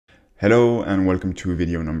Hello and welcome to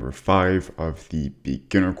video number 5 of the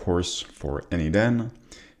beginner course for n8n.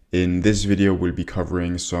 In this video, we'll be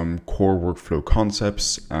covering some core workflow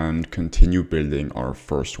concepts and continue building our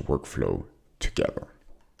first workflow together.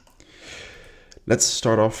 Let's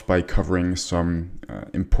start off by covering some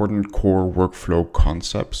important core workflow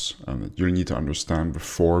concepts that you'll need to understand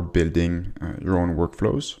before building your own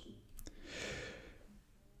workflows.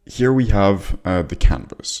 Here we have the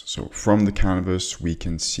canvas. So from the canvas, we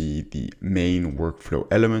can see the main workflow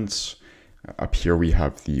elements. Up here, we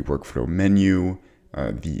have the workflow menu,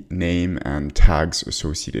 the name and tags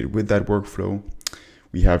associated with that workflow.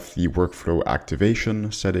 We have the workflow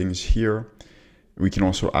activation settings here. We can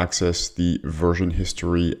also access the version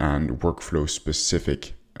history and workflow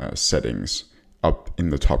specific settings up in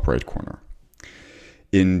the top right corner.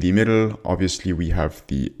 In the middle, obviously, we have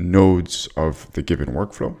the nodes of the given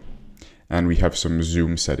workflow, and we have some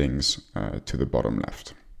zoom settings to the bottom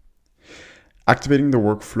left. Activating the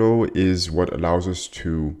workflow is what allows us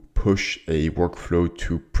to push a workflow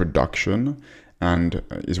to production and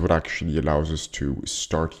is what actually allows us to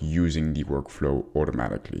start using the workflow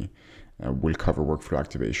automatically. We'll cover workflow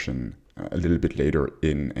activation a little bit later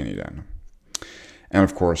in n8n. And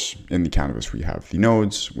of course, in the canvas, we have the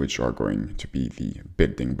nodes, which are going to be the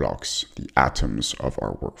building blocks, the atoms of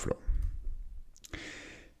our workflow.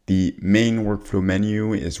 The main workflow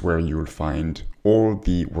menu is where you'll find all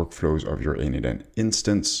the workflows of your n8n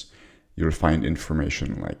instance. You'll find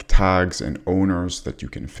information like tags and owners that you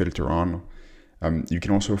can filter on. You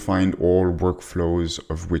can also find all workflows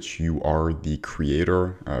of which you are the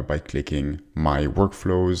creator by clicking My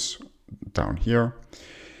Workflows down here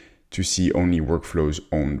to see only workflows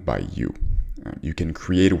owned by you. You can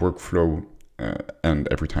create a workflow and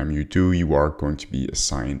every time you do, you are going to be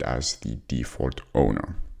assigned as the default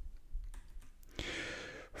owner.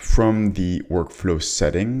 From the workflow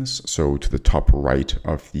settings, so to the top right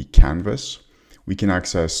of the canvas, we can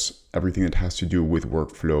access everything that has to do with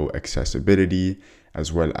workflow accessibility,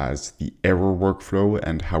 as well as the error workflow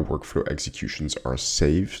and how workflow executions are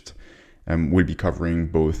saved. We'll be covering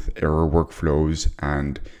both error workflows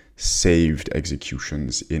and saved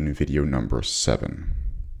executions in video number 7.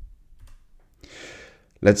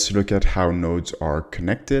 Let's look at how nodes are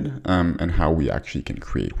connected and how we actually can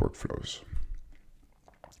create workflows.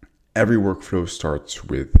 Every workflow starts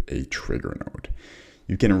with a trigger node.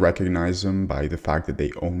 You can recognize them by the fact that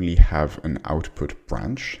they only have an output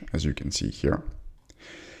branch, as you can see here.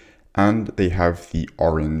 And they have the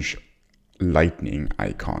orange lightning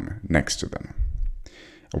icon next to them.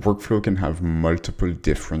 A workflow can have multiple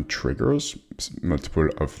different triggers, multiple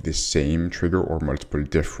of the same trigger or multiple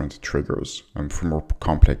different triggers for more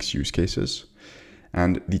complex use cases.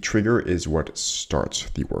 And the trigger is what starts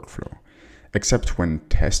the workflow. Except when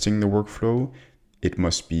testing the workflow, it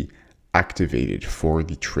must be activated for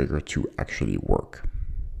the trigger to actually work.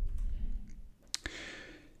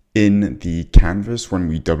 In the canvas, when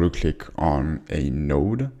we double click on a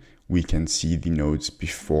node, we can see the nodes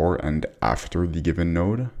before and after the given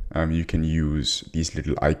node. You can use these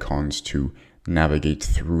little icons to navigate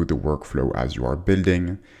through the workflow as you are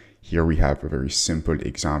building. Here we have a very simple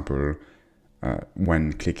example.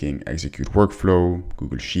 When clicking execute workflow,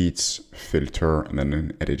 Google Sheets, filter, and then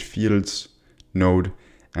an edit fields node.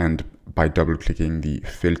 And by double clicking the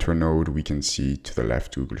filter node, we can see to the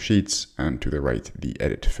left Google Sheets and to the right the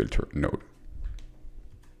edit filter node.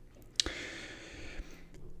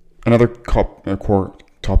 Another core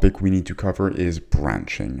topic we need to cover is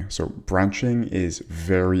branching. So branching is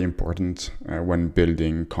very important when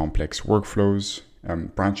building complex workflows.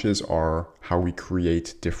 Branches are how we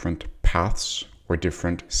create different paths or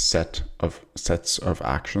different sets of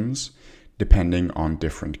actions depending on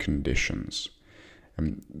different conditions.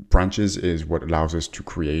 Branches is what allows us to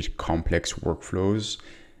create complex workflows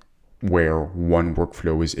where one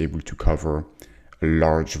workflow is able to cover a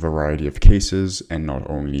large variety of cases and not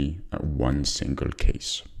only one single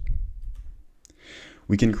case.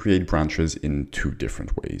 We can create branches in 2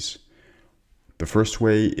 different ways. The first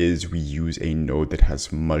way is we use a node that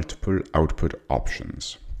has multiple output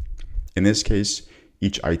options. In this case,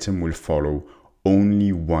 each item will follow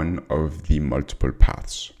only one of the multiple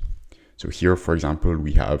paths. So here, for example,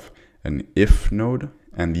 we have an if node,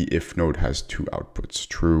 and the if node has 2 outputs,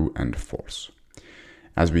 true and false.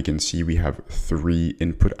 As we can see, we have 3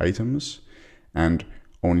 input items, and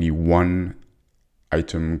only one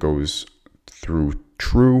item goes through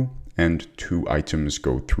true, and 2 items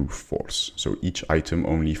go through false. So each item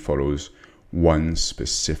only follows one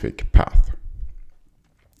specific path.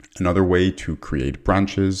 Another way to create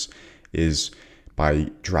branches is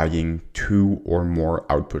by dragging 2 or more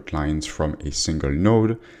output lines from a single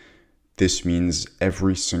node This means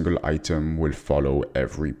every single item will follow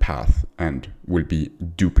every path and will be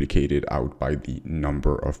duplicated out by the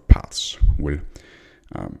number of paths. We'll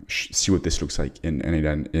see what this looks like in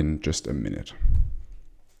n8n in just a minute.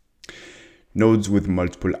 Nodes with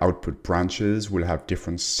multiple output branches will have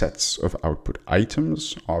different sets of output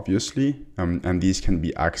items, obviously, and these can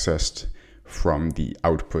be accessed from the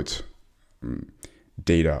output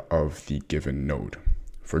data of the given node.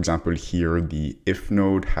 For example, here the if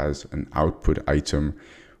node has an output item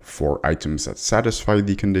for items that satisfy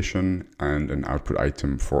the condition and an output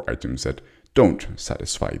item for items that don't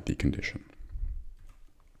satisfy the condition.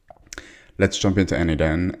 Let's jump into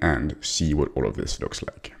n8n and see what all of this looks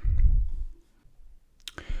like.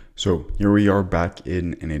 So here we are back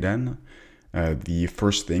in n8n. The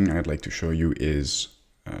first thing I'd like to show you is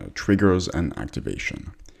triggers and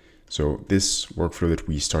activation. So this workflow that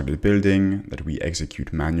we started building, that we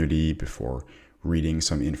execute manually before reading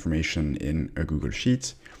some information in a Google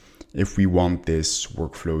Sheet. If we want this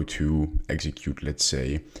workflow to execute, let's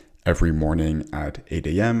say, every morning at 8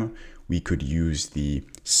 a.m., we could use the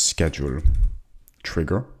schedule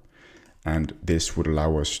trigger, and this would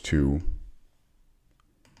allow us to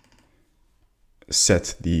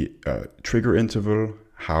set the trigger interval,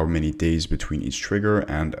 how many days between each trigger,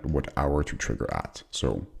 and what hour to trigger at.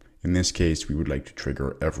 So in this case, we would like to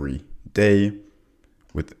trigger every day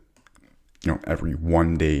with every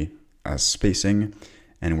 1 day as spacing,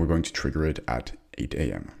 and we're going to trigger it at 8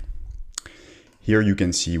 a.m. Here you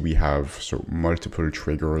can see we have multiple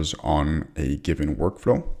triggers on a given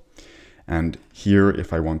workflow. And here,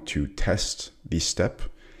 if I want to test the step,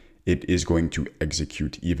 it is going to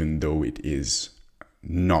execute even though it is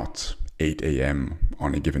not 8 a.m.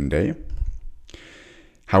 on a given day.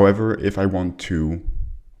 However, if I want to,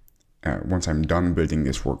 once I'm done building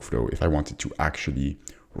this workflow, if I want it to actually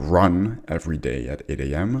run every day at 8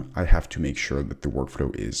 a.m., I have to make sure that the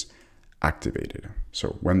workflow is activated.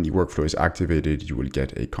 So when the workflow is activated, you will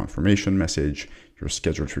get a confirmation message. Your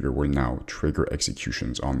schedule trigger will now trigger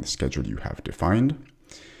executions on the schedule you have defined.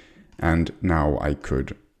 And now I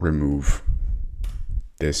could remove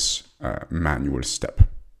this manual step.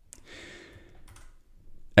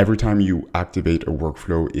 Every time you activate a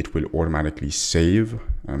workflow, it will automatically save.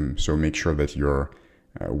 So make sure that your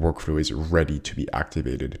workflow is ready to be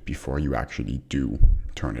activated before you actually do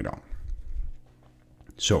turn it on.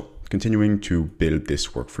 So continuing to build this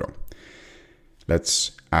workflow,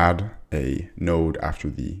 let's add a node after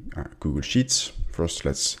the Google Sheets. First,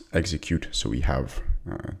 let's execute so we have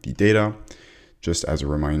the data. Just as a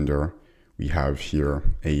reminder, we have here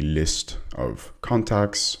a list of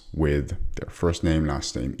contacts with their first name,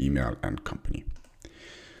 last name, email, and company.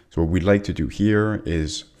 So what we'd like to do here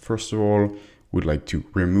is, first of all, we'd like to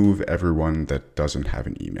remove everyone that doesn't have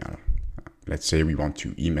an email. Let's say we want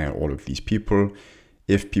to email all of these people.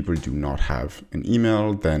 If people do not have an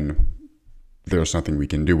email, then there's nothing we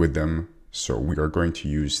can do with them. So we are going to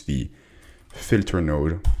use the filter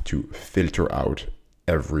node to filter out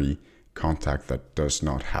every contact that does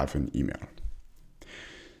not have an email.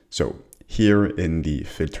 So here in the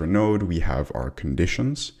filter node, we have our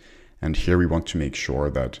conditions. And here we want to make sure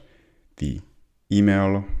that the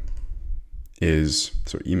email is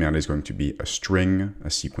going to be a string, a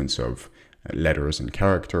sequence of letters and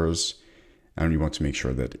characters. And we want to make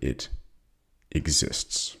sure that it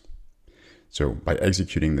exists. So by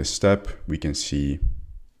executing this step, we can see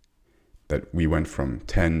that we went from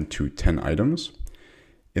 10 to 10 items.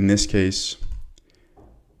 In this case,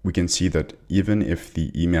 we can see that even if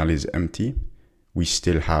the email is empty, we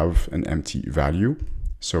still have an empty value.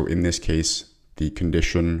 So in this case, the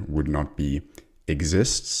condition would not be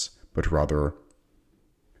exists, but rather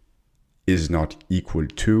is not equal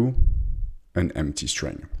to an empty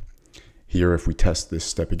string. Here, if we test this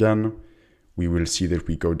step again, we will see that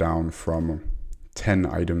we go down from 10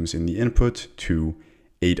 items in the input to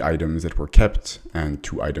 8 items that were kept and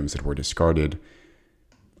 2 items that were discarded,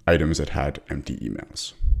 items that had empty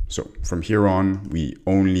emails. So from here on, we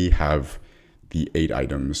only have the 8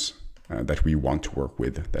 items that we want to work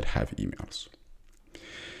with that have emails.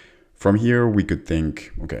 From here, we could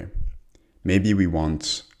think, okay, maybe we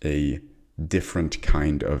want a different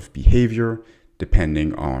kind of behavior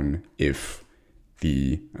depending on if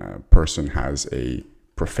the person has a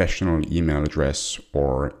professional email address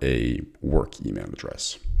or a work email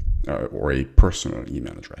address or a personal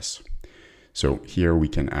email address. So here we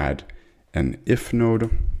can add an if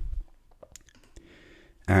node,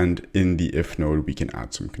 and in the if node we can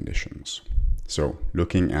add some conditions. So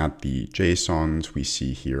looking at the JSONs, we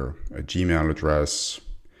see here a Gmail address,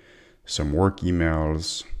 some work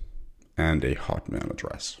emails, and a Hotmail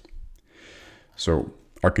address. So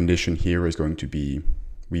our condition here is going to be,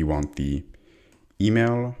 we want the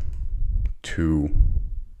email to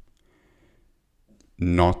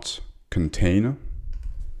not contain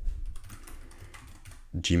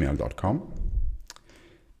gmail.com.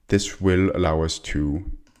 This will allow us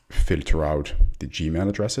to filter out the Gmail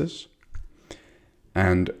addresses.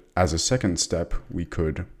 And as a second step, we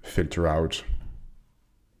could filter out.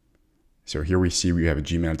 So here we see we have a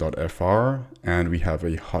gmail.fr and we have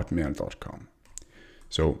a hotmail.com.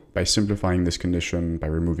 So by simplifying this condition, by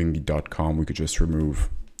removing the .com, we could just remove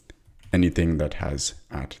anything that has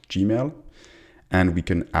 @Gmail, and we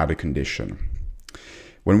can add a condition.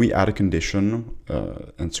 When we add a condition,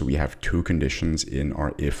 and so we have two conditions in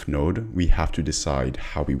our if node, we have to decide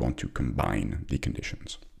how we want to combine the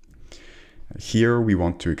conditions. Here we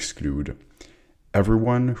want to exclude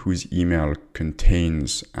everyone whose email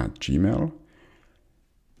contains @Gmail,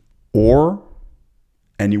 or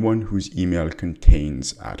anyone whose email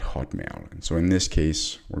contains @Hotmail. And so in this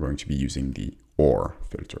case, we're going to be using the or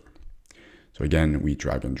filter. So again, we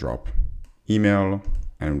drag and drop email,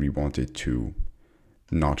 and we want it to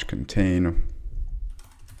not contain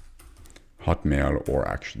Hotmail, or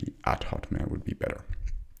actually @Hotmail would be better.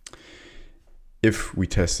 If we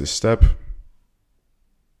test this step,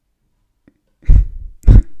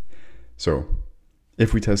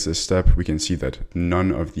 we can see that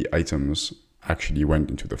none of the items actually went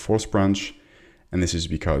into the fourth branch. And this is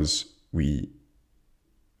because we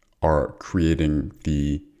are creating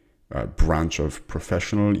the branch of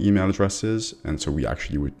professional email addresses. And so we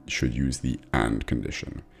actually should use the and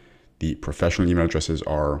condition. The professional email addresses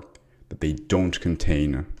are that they don't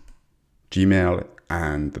contain Gmail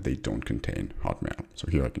and that they don't contain Hotmail. So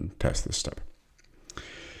here I can test this step.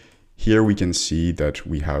 Here we can see that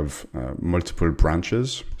we have multiple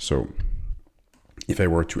branches. So if I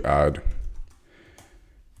were to add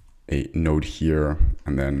a node here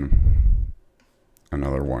and then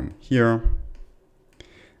another one here,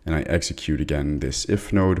 and I execute again this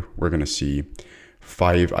if node, we're going to see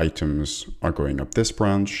 5 items are going up this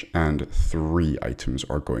branch and 3 items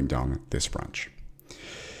are going down this branch.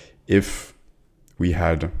 If we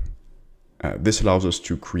had, this allows us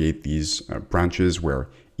to create these branches where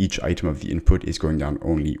each item of the input is going down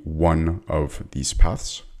only one of these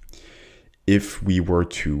paths. If we were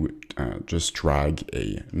to just drag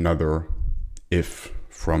another if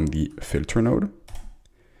from the filter node,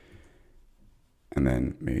 and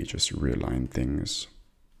then maybe just realign things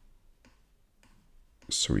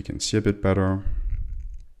so we can see a bit better.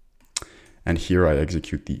 And here I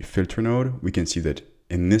execute the filter node. We can see that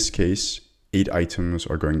in this case, 8 items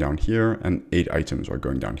are going down here and 8 items are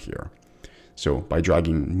going down here. So by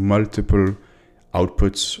dragging multiple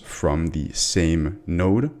outputs from the same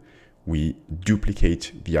node, we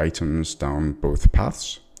duplicate the items down both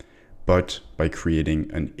paths. But by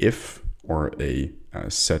creating an if or a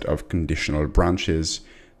set of conditional branches,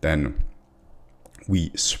 then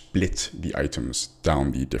we split the items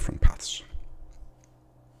down the different paths.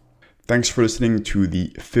 Thanks for listening to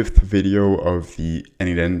the 5th video of the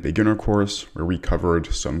n8n beginner course, where we covered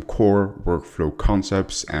some core workflow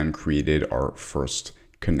concepts and created our first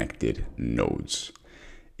connected nodes.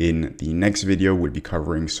 In the next video, we'll be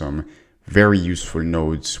covering some very useful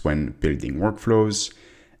nodes when building workflows,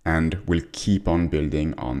 and we'll keep on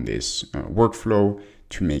building on this workflow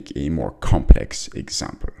to make a more complex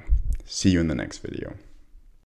example. See you in the next video.